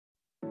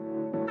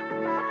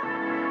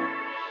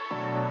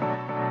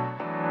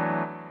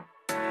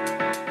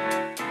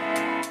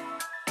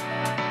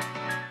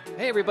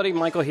everybody,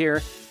 Michael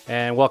here,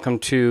 and welcome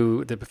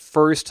to the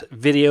first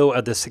video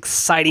of this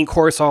exciting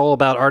course all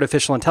about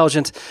artificial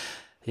intelligence.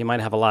 You might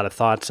have a lot of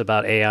thoughts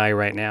about AI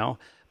right now,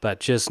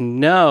 but just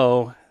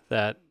know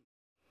that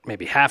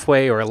maybe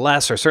halfway or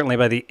less, or certainly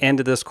by the end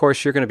of this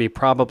course, you're going to be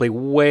probably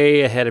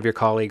way ahead of your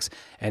colleagues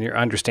and your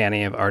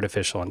understanding of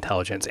artificial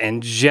intelligence.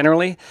 And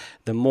generally,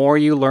 the more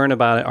you learn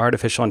about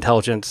artificial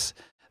intelligence,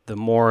 the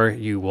more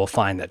you will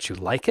find that you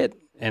like it.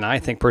 And I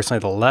think personally,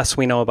 the less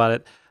we know about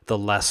it, the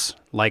less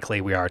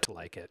likely we are to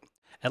like it.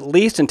 At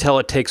least until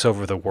it takes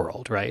over the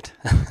world, right?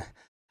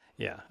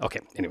 Yeah, okay,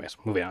 anyways,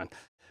 moving on.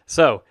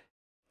 So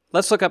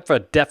let's look up for a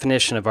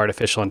definition of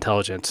artificial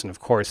intelligence. And of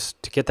course,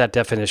 to get that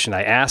definition,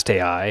 I asked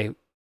AI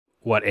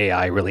what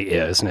AI really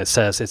is. And it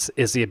says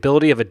it's the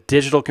ability of a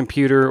digital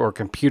computer or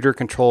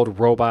computer-controlled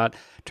robot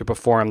to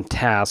perform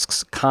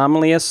tasks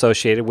commonly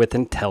associated with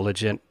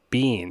intelligent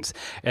beings.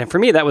 And for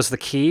me, that was the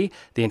key,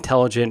 the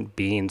intelligent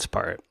beings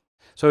part.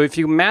 So if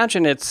you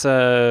imagine it's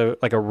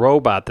like a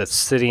robot that's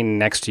sitting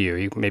next to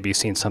you, maybe you've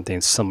seen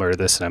something similar to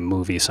this in a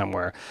movie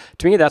somewhere.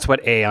 To me, that's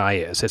what AI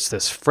is. It's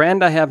this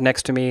friend I have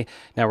next to me.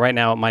 Now, right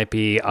now, it might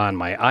be on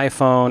my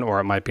iPhone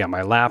or it might be on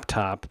my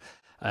laptop.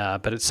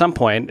 But at some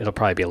point, it'll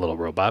probably be a little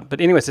robot.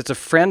 But anyways, it's a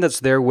friend that's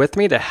there with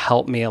me to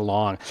help me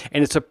along.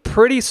 And it's a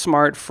pretty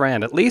smart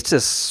friend, at least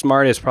as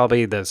smart as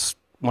probably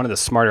one of the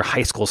smarter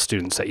high school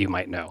students that you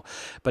might know.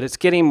 But it's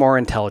getting more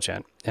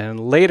intelligent.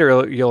 And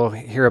later, you'll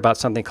hear about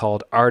something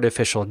called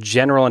artificial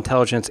general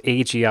intelligence,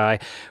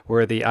 AGI,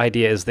 where the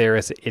idea is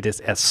it is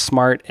as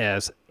smart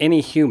as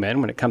any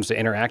human when it comes to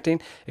interacting,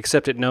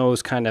 except it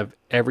knows kind of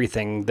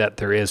everything that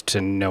there is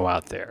to know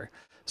out there.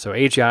 So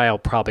AGI will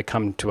probably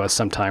come to us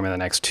sometime in the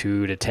next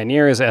 2 to 10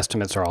 years.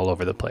 Estimates are all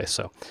over the place.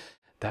 So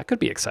that could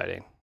be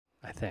exciting,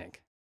 I think.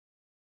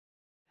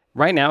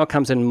 Right now, it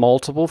comes in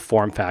multiple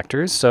form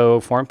factors. So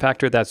form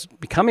factor that's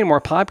becoming more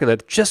popular,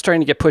 just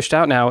starting to get pushed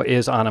out now,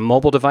 is on a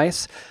mobile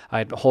device.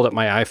 I'd hold up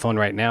my iPhone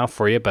right now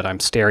for you, but I'm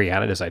staring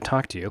at it as I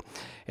talk to you.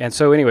 And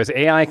so anyways,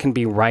 AI can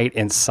be right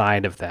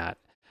inside of that.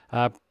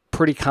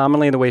 Pretty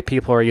commonly, the way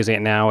people are using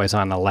it now is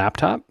on a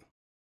laptop.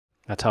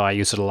 That's how I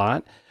use it a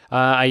lot.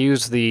 I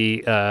use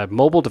the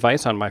mobile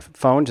device on my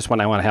phone just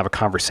when I want to have a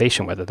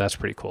conversation with it. That's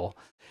pretty cool.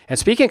 And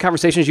speaking of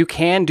conversations, you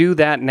can do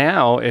that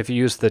now if you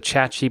use the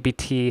Chat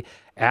GPT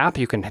app.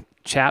 You can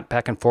chat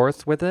back and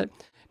forth with it.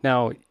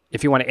 Now,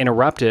 if you want to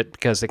interrupt it,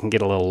 because it can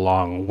get a little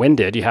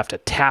long-winded, you have to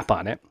tap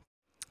on it.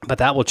 But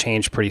that will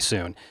change pretty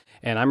soon.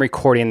 And I'm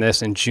recording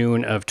this in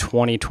June of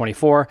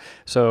 2024.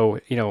 So,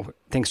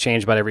 things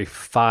change about every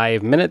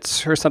 5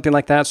 minutes or something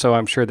like that. So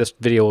I'm sure this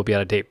video will be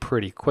out of date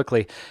pretty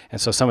quickly.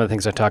 And so some of the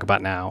things I talk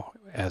about now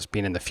as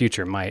being in the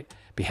future might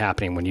be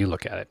happening when you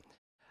look at it.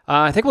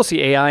 I think we'll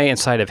see AI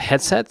inside of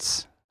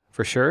headsets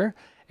for sure.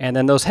 And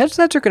then those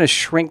headsets are going to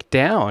shrink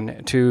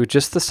down to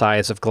just the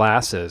size of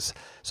glasses.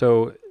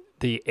 So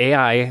the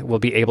AI will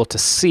be able to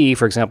see,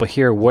 for example,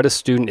 here, what a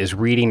student is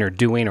reading or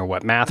doing or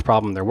what math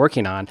problem they're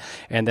working on.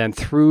 And then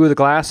through the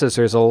glasses,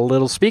 there's a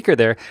little speaker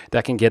there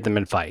that can give them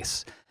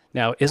advice.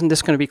 Now, isn't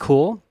this going to be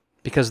cool?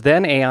 Because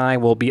then AI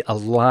will be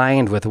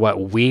aligned with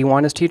what we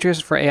want as teachers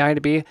for AI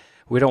to be.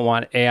 We don't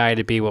want AI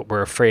to be what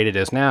we're afraid it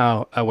is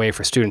now, a way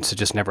for students to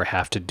just never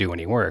have to do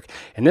any work.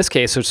 In this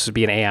case, this would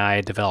be an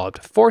AI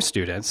developed for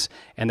students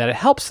and that it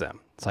helps them.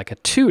 It's like a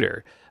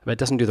tutor, but it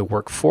doesn't do the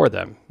work for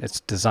them.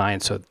 It's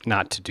designed so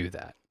not to do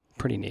that.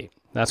 Pretty neat.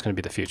 That's going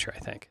to be the future, I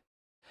think.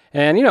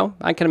 And,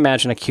 I can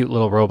imagine a cute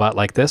little robot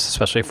like this,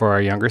 especially for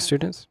our younger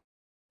students.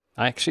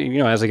 I actually,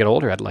 as I get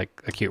older, I'd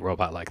like a cute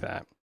robot like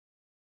that.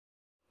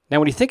 Now,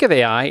 when you think of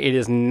AI, it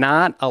is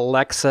not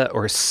Alexa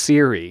or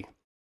Siri.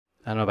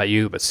 I don't know about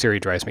you, but Siri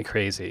drives me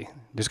crazy.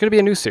 There's going to be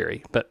a new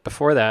Siri, but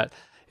before that,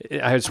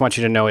 I just want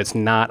you to know it's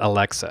not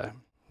Alexa.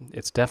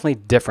 It's definitely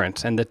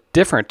different, and the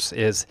difference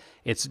is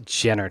it's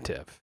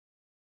generative.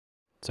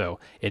 So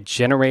it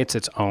generates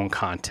its own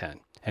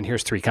content. And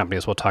here's 3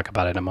 companies we'll talk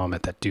about in a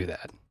moment that do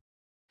that.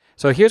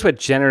 So here's what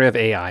generative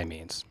AI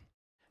means.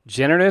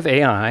 Generative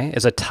AI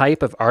is a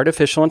type of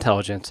artificial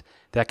intelligence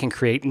that can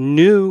create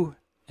new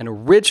and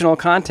original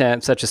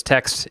content such as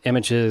text,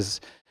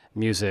 images,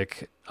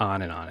 music,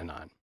 on and on and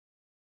on.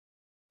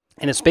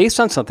 And it's based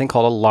on something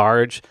called a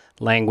large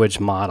language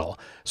model.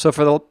 So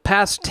for the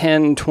past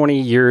 10, 20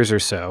 years or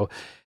so,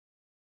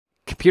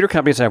 computer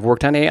companies that have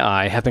worked on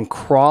AI have been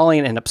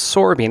crawling and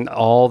absorbing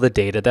all the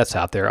data that's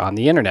out there on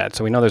the internet.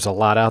 So we know there's a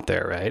lot out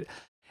there, right?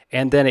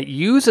 And then it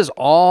uses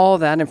all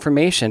that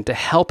information to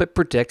help it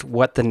predict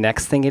what the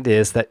next thing it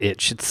is that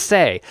it should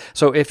say.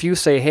 So if you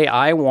say, hey,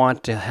 I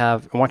want you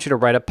to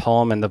write a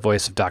poem in the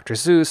voice of Dr.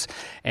 Seuss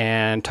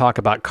and talk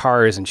about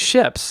cars and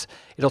ships,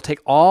 it'll take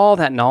all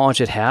that knowledge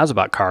it has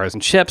about cars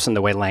and ships and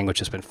the way language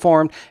has been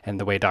formed and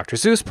the way Dr.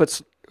 Seuss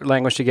puts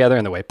language together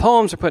and the way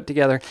poems are put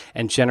together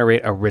and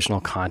generate original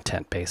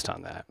content based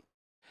on that.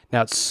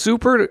 Now, it's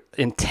super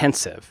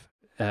intensive.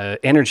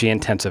 Energy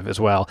intensive as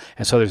well.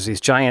 And so there's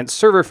these giant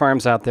server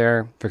farms out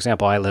there. For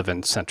example, I live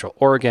in Central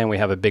Oregon. We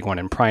have a big one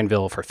in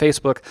Prineville for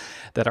Facebook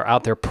that are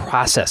out there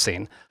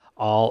processing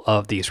all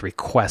of these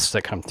requests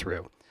that come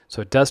through.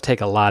 So it does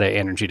take a lot of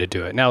energy to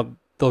do it. Now,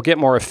 they'll get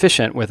more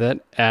efficient with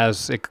it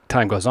as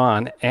time goes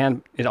on,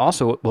 and it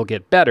also will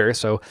get better.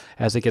 So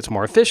as it gets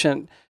more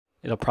efficient,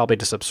 it'll probably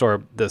just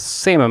absorb the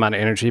same amount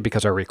of energy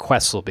because our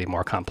requests will be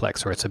more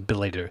complex, or its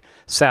ability to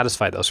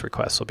satisfy those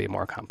requests will be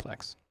more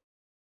complex.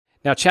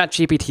 Now, Chat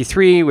GPT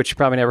 3, which you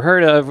probably never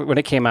heard of, when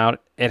it came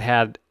out, it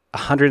had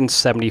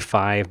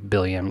 175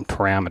 billion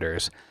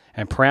parameters.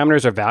 And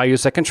parameters are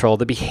values that control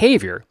the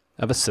behavior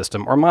of a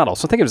system or model.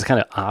 So think of it as kind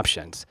of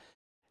options.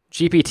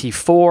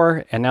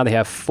 GPT-4, and now they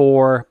have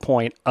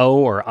 4.0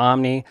 or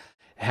Omni,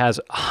 has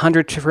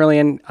 100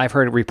 trillion. I've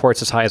heard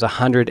reports as high as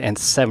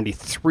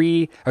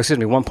 173, or excuse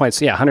me,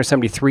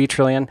 173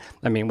 trillion.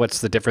 I mean,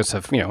 what's the difference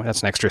of,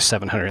 that's an extra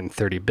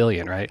 730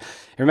 billion, right?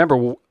 And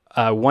remember,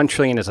 1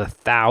 trillion is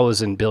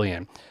 1,000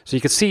 billion. So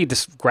you can see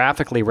just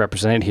graphically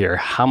represented here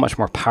how much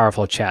more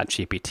powerful Chat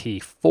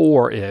GPT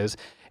 4 is,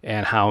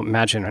 and how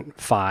imagine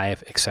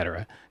 5,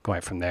 etc., going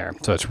from there.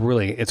 So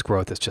its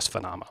growth is just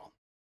phenomenal.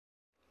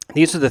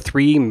 These are the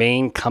three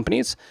main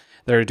companies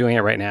that are doing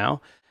it right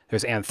now.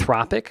 There's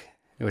Anthropic,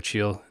 which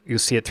you'll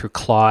see it through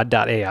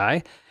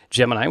Claude.ai,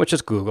 Gemini, which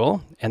is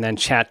Google, and then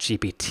Chat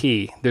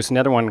GPT. There's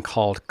another one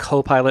called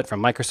Copilot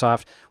from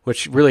Microsoft,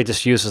 which really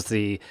just uses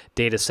the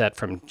data set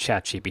from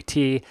Chat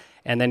GPT.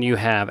 And then you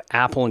have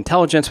Apple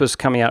Intelligence, which is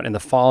coming out in the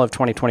fall of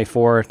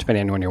 2024,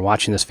 depending on when you're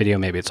watching this video,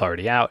 maybe it's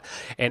already out.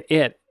 And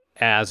it,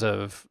 as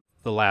of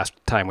the last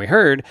time we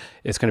heard,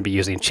 is going to be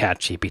using Chat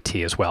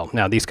GPT as well.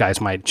 Now, these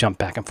guys might jump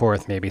back and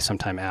forth. Maybe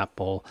sometime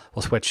Apple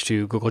will switch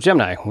to Google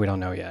Gemini. We don't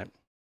know yet.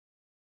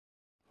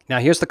 Now,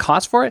 here's the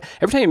cost for it.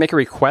 Every time you make a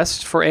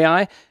request for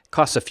AI, it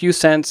costs a few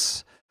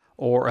cents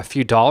or a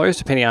few dollars,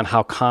 depending on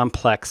how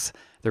complex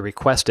the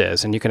request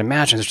is. And you can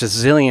imagine there's just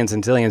zillions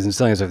and zillions and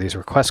zillions of these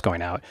requests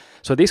going out.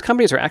 So these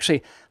companies are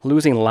actually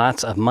losing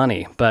lots of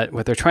money. But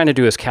what they're trying to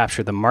do is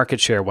capture the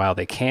market share while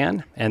they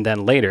can. And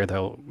then later,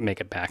 they'll make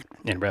it back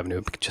in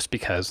revenue just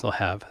because they'll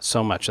have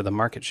so much of the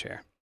market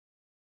share.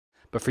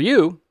 But for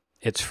you,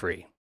 it's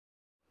free.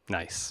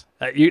 Nice.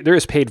 There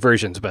is paid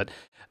versions, but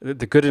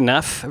the good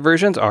enough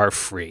versions are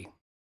free.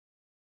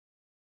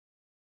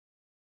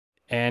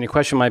 And your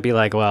question might be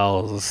like,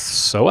 well,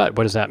 so what?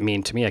 What does that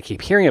mean to me? I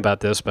keep hearing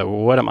about this, but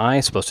what am I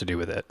supposed to do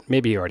with it?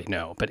 Maybe you already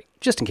know, but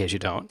just in case you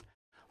don't,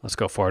 let's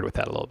go forward with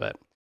that a little bit.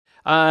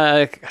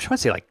 I want to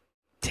say like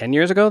 10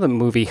 years ago, the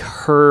movie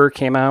Her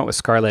came out with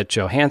Scarlett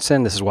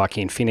Johansson. This is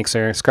Joaquin Phoenix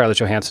there. Scarlett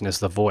Johansson is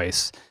the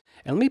voice.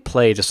 And let me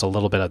play just a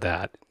little bit of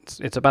that.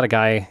 It's about a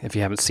guy, if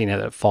you haven't seen it,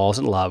 that falls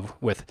in love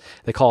with,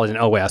 they call it an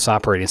OS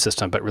operating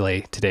system, but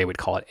really today we'd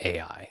call it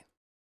AI.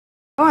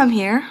 Oh, I'm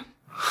here.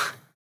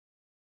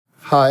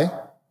 Hi.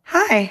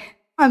 Hi,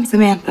 I'm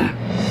Samantha.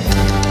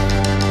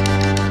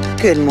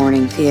 Good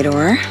morning,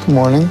 Theodore. Good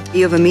morning.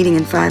 You have a meeting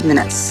in 5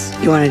 minutes.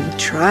 You want to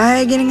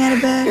try getting out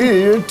of bed?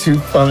 You're too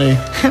funny.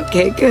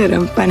 Okay, good,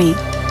 I'm funny.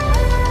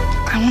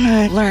 I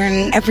want to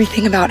learn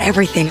everything about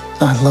everything.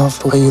 I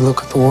love the way you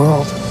look at the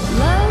world.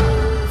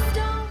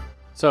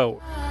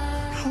 So,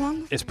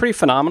 it's pretty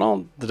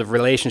phenomenal, the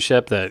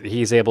relationship that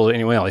he's able to,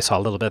 anyway, I saw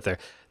a little bit there,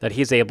 that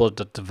he's able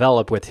to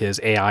develop with his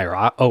AI or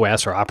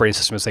OS or operating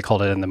system, as they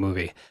called it in the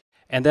movie.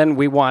 And then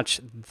we watch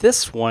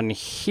this one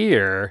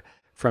here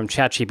from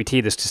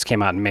ChatGPT. This just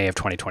came out in May of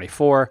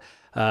 2024.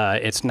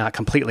 It's not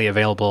completely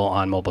available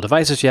on mobile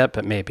devices yet,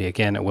 but maybe,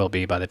 again, it will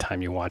be by the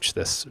time you watch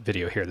this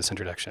video here, this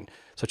introduction.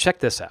 So check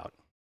this out.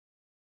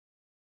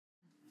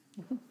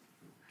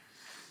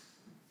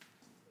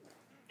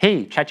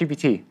 Hey,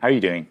 ChatGPT, how are you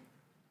doing?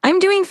 I'm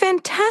doing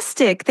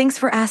fantastic. Thanks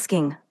for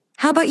asking.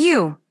 How about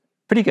you?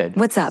 Pretty good.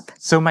 What's up?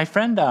 So my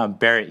friend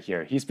Barrett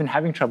here, he's been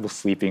having trouble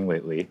sleeping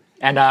lately.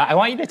 And I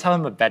want you to tell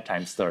him a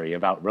bedtime story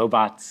about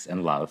robots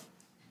and love.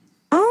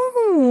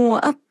 Oh,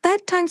 a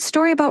bedtime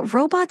story about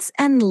robots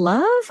and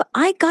love?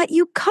 I got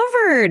you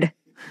covered.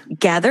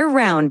 Gather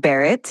round,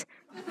 Barrett.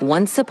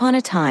 Once upon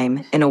a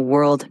time, in a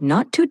world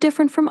not too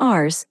different from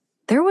ours,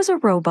 there was a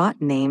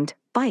robot named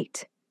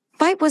Byte.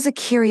 Byte was a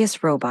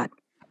curious robot.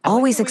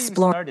 Always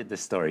exploring. Started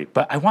this story,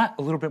 but I want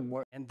a little bit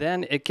more. And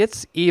then it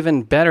gets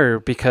even better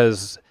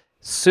because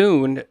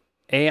soon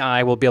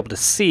AI will be able to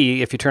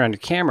see, if you turn on your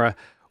camera,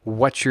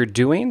 what you're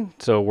doing.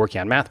 So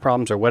working on math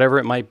problems or whatever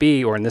it might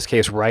be, or in this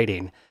case,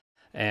 writing.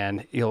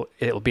 And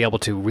it'll be able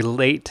to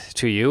relate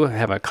to you,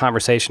 have a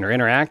conversation or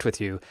interact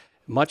with you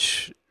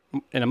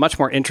in a much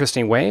more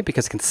interesting way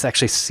because it can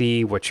actually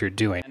see what you're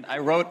doing. And I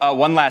wrote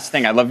one last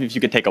thing I'd love if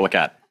you could take a look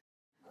at.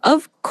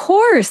 Of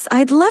course.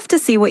 I'd love to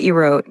see what you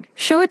wrote.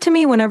 Show it to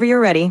me whenever you're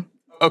ready.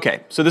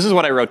 Okay, so this is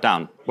what I wrote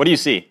down. What do you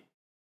see?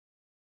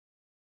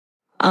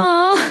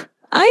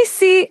 I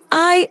see.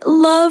 I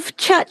love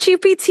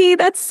ChatGPT.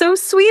 That's so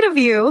sweet of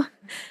you.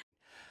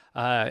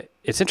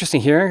 It's interesting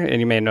here, and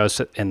you may have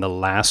noticed in the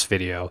last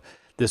video,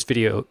 this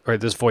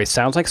voice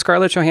sounds like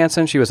Scarlett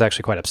Johansson. She was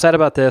actually quite upset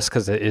about this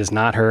because it is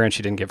not her and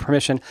she didn't give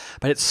permission,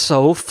 but it's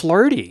so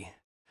flirty.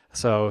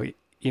 So,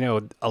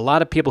 a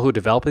lot of people who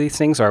develop these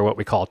things are what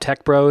we call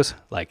tech bros,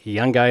 like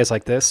young guys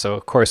like this. So,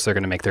 of course, they're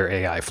going to make their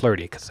AI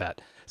flirty because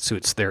that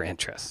suits their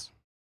interests.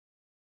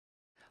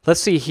 Let's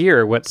see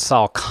here what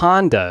Sal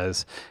Khan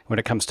does when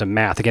it comes to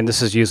math. Again,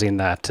 this is using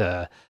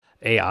that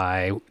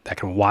AI that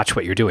can watch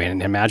what you're doing.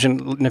 And imagine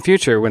in the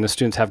future when the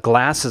students have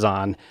glasses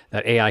on,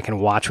 that AI can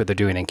watch what they're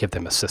doing and give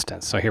them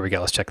assistance. So here we go.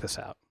 Let's check this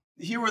out.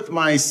 Here with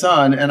my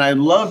son, and I'd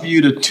love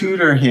you to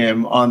tutor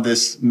him on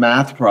this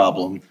math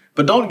problem,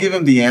 but don't give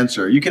him the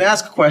answer. You can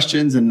ask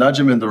questions and nudge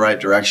him in the right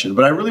direction,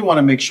 but I really want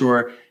to make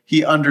sure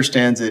he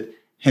understands it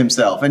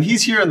himself. And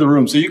he's here in the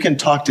room, so you can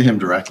talk to him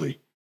directly.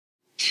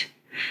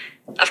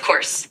 Of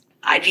course,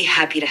 I'd be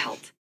happy to help.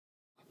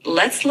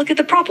 Let's look at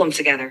the problem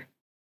together.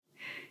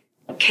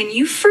 Can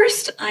you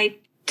first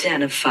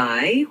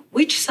identify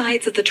which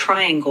sides of the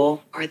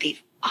triangle are the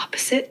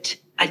opposite,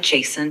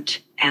 adjacent,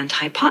 and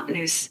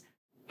hypotenuse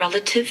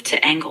relative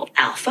to angle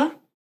alpha?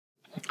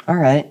 All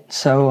right,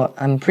 so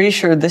I'm pretty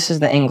sure this is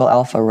the angle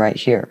alpha right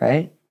here,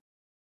 right?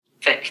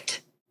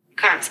 Perfect.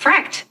 That's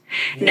correct.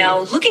 Now,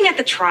 looking at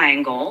the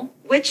triangle,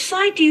 which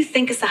side do you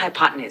think is the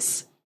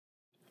hypotenuse?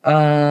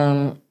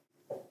 Really,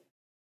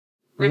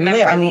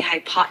 Remember the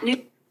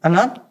hypotenuse? I'm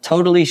not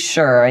totally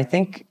sure. I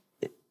think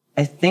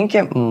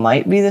it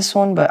might be this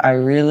one, but I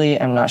really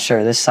am not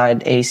sure. This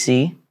side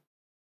AC.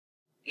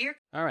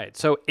 All right.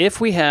 So if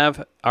we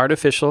have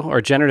artificial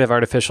or generative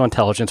artificial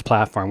intelligence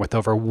platform with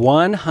over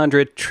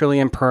 100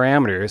 trillion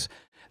parameters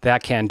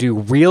that can do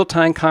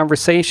real-time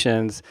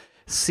conversations,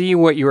 see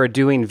what you are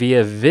doing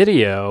via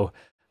video,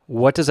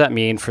 what does that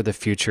mean for the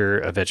future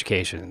of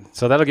education?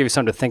 So that'll give you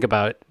something to think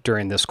about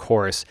during this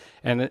course.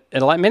 And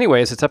in many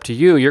ways, it's up to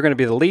you. You're going to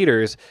be the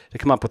leaders to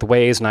come up with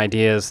ways and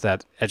ideas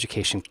that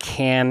education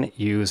can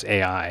use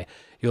AI.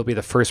 You'll be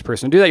the first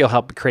person to do that. You'll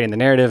help creating the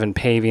narrative and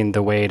paving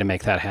the way to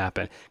make that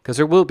happen. Because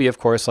there will be, of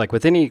course, like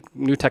with any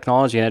new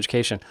technology in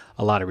education,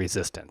 a lot of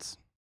resistance.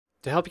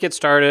 To help you get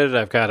started,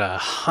 I've got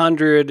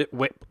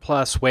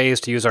 100+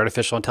 ways to use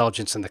artificial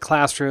intelligence in the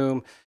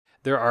classroom.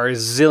 There are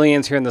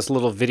zillions here in this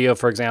little video,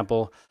 for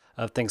example,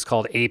 of things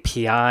called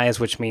APIs,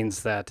 which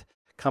means that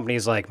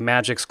companies like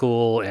Magic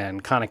School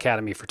and Khan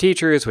Academy for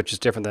Teachers, which is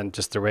different than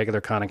just the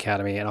regular Khan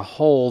Academy, and a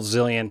whole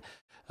zillion,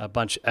 a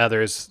bunch of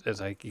others,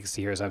 you can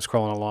see here as I'm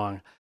scrolling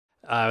along.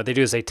 They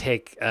do is they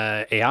take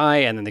AI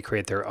and then they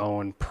create their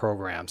own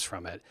programs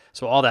from it.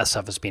 So all that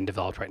stuff is being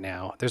developed right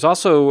now. There's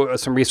also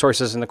some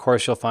resources in the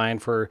course you'll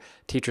find for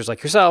teachers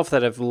like yourself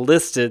that have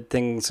listed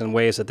things and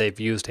ways that they've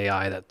used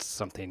AI. That's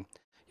something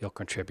you'll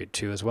contribute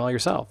to as well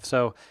yourself.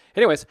 So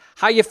anyways,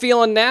 how you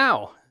feeling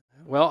now?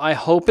 Well, I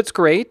hope it's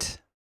great.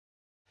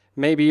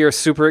 Maybe you're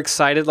super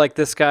excited like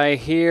this guy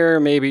here.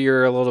 Maybe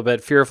you're a little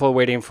bit fearful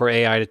waiting for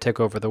AI to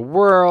take over the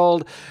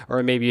world.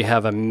 Or maybe you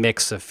have a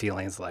mix of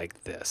feelings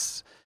like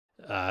this.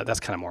 That's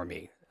kind of more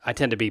me. I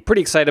tend to be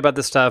pretty excited about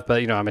this stuff,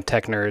 but I'm a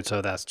tech nerd,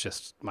 so that's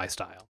just my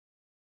style.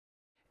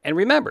 And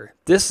remember,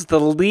 this is the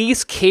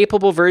least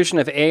capable version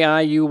of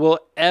AI you will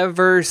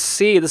ever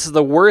see. This is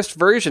the worst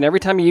version. Every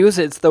time you use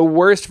it, it's the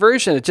worst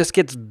version. It just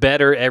gets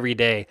better every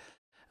day.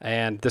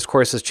 And this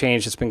course has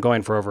changed. It's been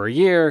going for over a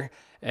year,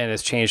 and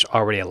it's changed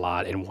already a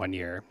lot in 1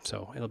 year.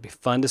 So it'll be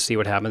fun to see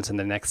what happens in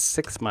the next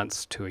 6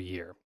 months to a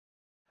year.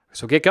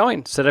 So get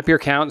going. Set up your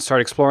account and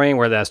start exploring,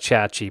 whether that's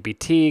Chat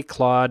GPT,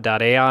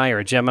 Claude.ai,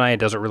 or Gemini. It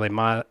doesn't really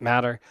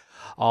matter.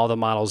 All the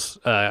models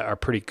are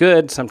pretty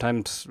good.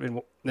 Sometimes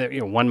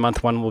 1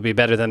 month one will be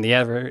better than the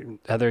other.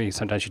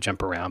 Sometimes you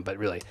jump around, but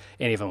really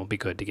any of them will be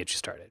good to get you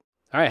started.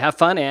 All right, have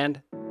fun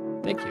and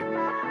thank you.